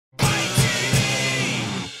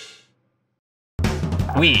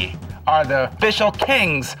We are the official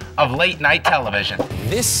kings of late night television.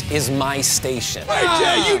 This is my station. Hey,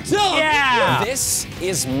 Jay, you tell him! Yeah! This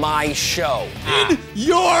is my show. In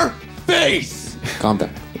your face! Calm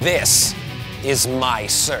down. This is my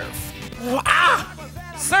surf. Ah!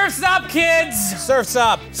 Surf's up, kids! Surf's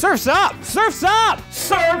up! Surf's up! Surf's up!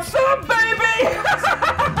 Surf's up, baby!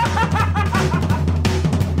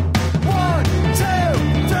 1, 2,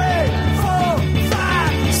 3, 4,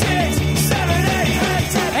 5, 6, 7, 8, 9,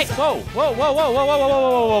 10. Hey, whoa.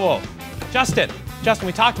 Justin,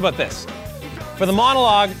 we talked about this. For the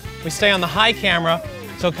monologue, we stay on the high camera,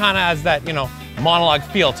 so it kind of has that, monologue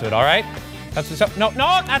feel to it, all right? No,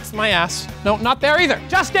 that's my ass. No, not there either.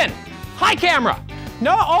 Justin, high camera.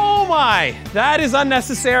 No, oh my, that is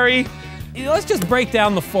unnecessary. Let's just break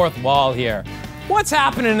down the fourth wall here. What's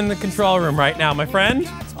happening in the control room right now, my friend?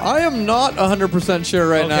 I am not 100% sure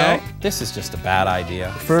right now. This is just a bad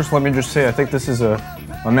idea. First, let me just say, I think this is a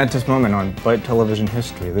momentous moment on Bite television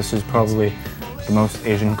history. This is probably the most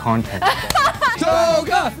Asian content.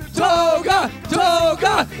 Toga! Toga!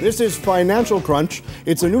 Toga! This is Financial Crunch.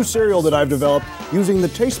 It's a new cereal that I've developed using the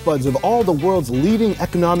taste buds of all the world's leading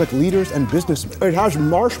economic leaders and businessmen. It has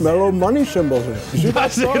marshmallow money symbols in it. You see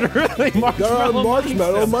that? Does it really? There are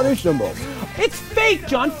marshmallow money symbols. It's fake,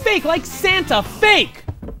 John. Fake, like Santa. Fake.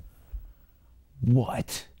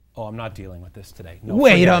 What? Oh, I'm not dealing with this today. No,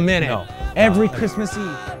 wait a minute. No. Every Christmas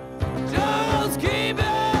Eve. Just keep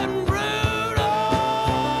it brutal.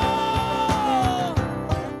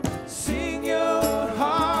 Sing your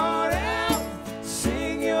heart out.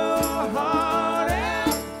 Sing your heart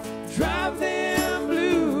out. Drive them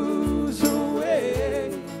blues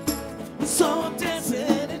away. So I'm dancing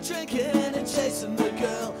and drinking and chasing the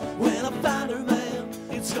girl. When I find her, man,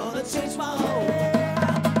 it's gonna change my whole world.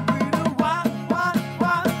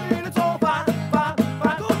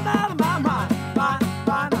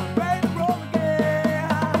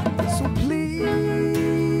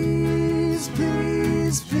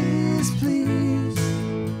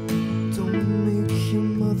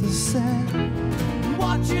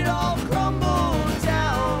 Watch it all crumble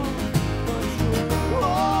down, but you'll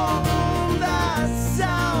hold that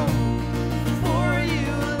sound before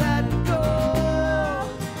you let go.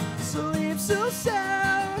 So leave so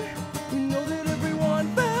sad. We know that everyone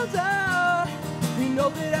found out. We know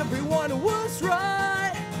that everyone was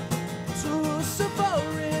right. So we're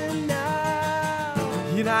suffering now.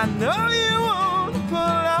 And I know you won't pull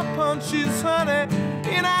out punches, honey.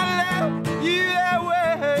 And I love you that way.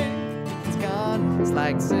 It's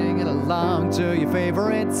like singing along to your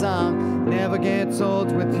favorite song. Never gets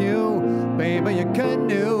old with you, baby. You're good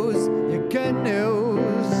news. You're good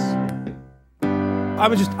news.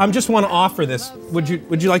 I just want to offer this. Would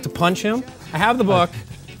you like to punch him? I have the book.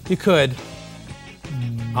 You could.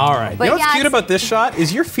 All right. But you know what's cute about this shot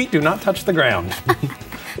is your feet do not touch the ground.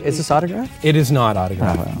 Is this autographed? It is not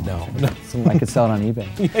autographed. Oh, well. No. I could sell it on eBay.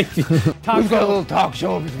 We've got a little talk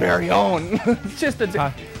show of his very own. It's just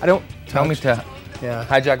a. I don't tell me to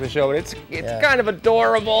hijack the show, but it's kind of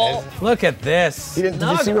adorable. Look at this. Did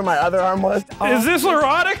you see where my other arm was? Is this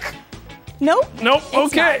erotic? Nope. Nope.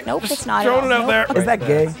 Okay. Not. Nope, it's not. Throwing it out there. Is that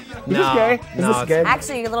gay? No. Is this gay? Is this gay?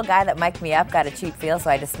 Actually, your little guy that mic'd me up got a cheap feel, so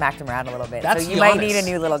I just smacked him around a little bit. That's so you Giannis. might need a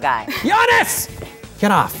new little guy. Giannis!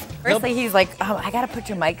 Get off. Firstly, he's like, oh, I gotta put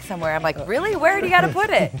your mic somewhere. I'm like, really? Where do you gotta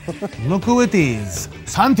put it? Look who it is.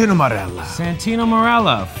 Santino Marella. Santino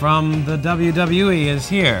Marella from the WWE is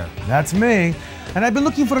here. That's me. And I've been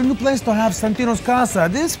looking for a new place to have Santino's Casa.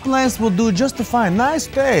 This place will do just fine. Nice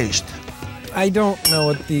taste. I don't know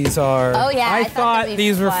what these are. Oh, yeah, I thought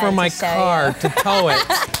these were for my car to tow it.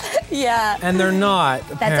 Yeah. And they're not,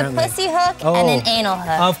 That's apparently. a pussy hook and an anal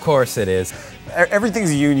hook. Of course it is.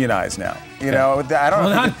 Everything's unionized now. You know, I don't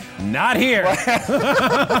know. Not here.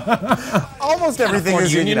 Almost everything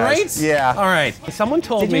is union unionized. rates? Yeah. All right. Someone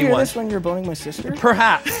told Did me you hear once. this when you were boning my sister?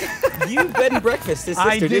 Perhaps. You bed and breakfast his sister,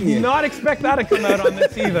 I did not expect that to come out on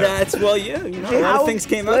this either. That's, well, yeah, you know, a lot of things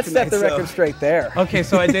came out Let's tonight, set the record straight there. Okay,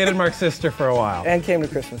 so I dated Mark's sister for a while. And came to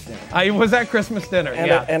Christmas dinner. I was at Christmas dinner,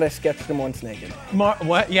 yeah. And I sketched him once naked.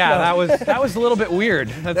 What? Yeah, No. that was a little bit weird.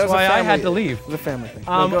 That's why I had to leave. It was a family thing.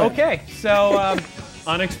 Okay, so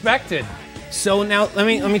unexpected. So now let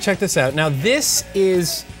me check this out. Now this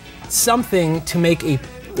is something to make a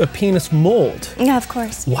penis mold. Yeah, of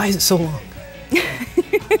course. Why is it so long?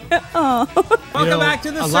 Oh. Welcome back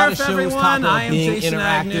to the Surf, everyone. I am Jason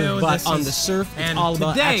Agnew. But this on is, the Surf, and it's all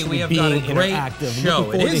about today we have got a being great interactive. show.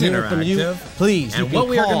 Looking It is forward to hearing from you. interactive. Please, and you what can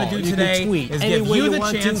we are call, going to do you today can tweet, is any give way you you the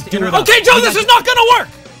want chance to to do it interact. up. Okay, Joe, this is not going to work.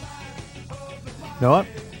 You know what?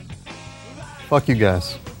 Fuck you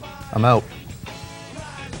guys. I'm out.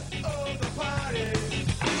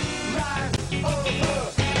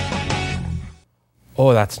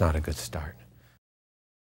 Oh, that's not a good start.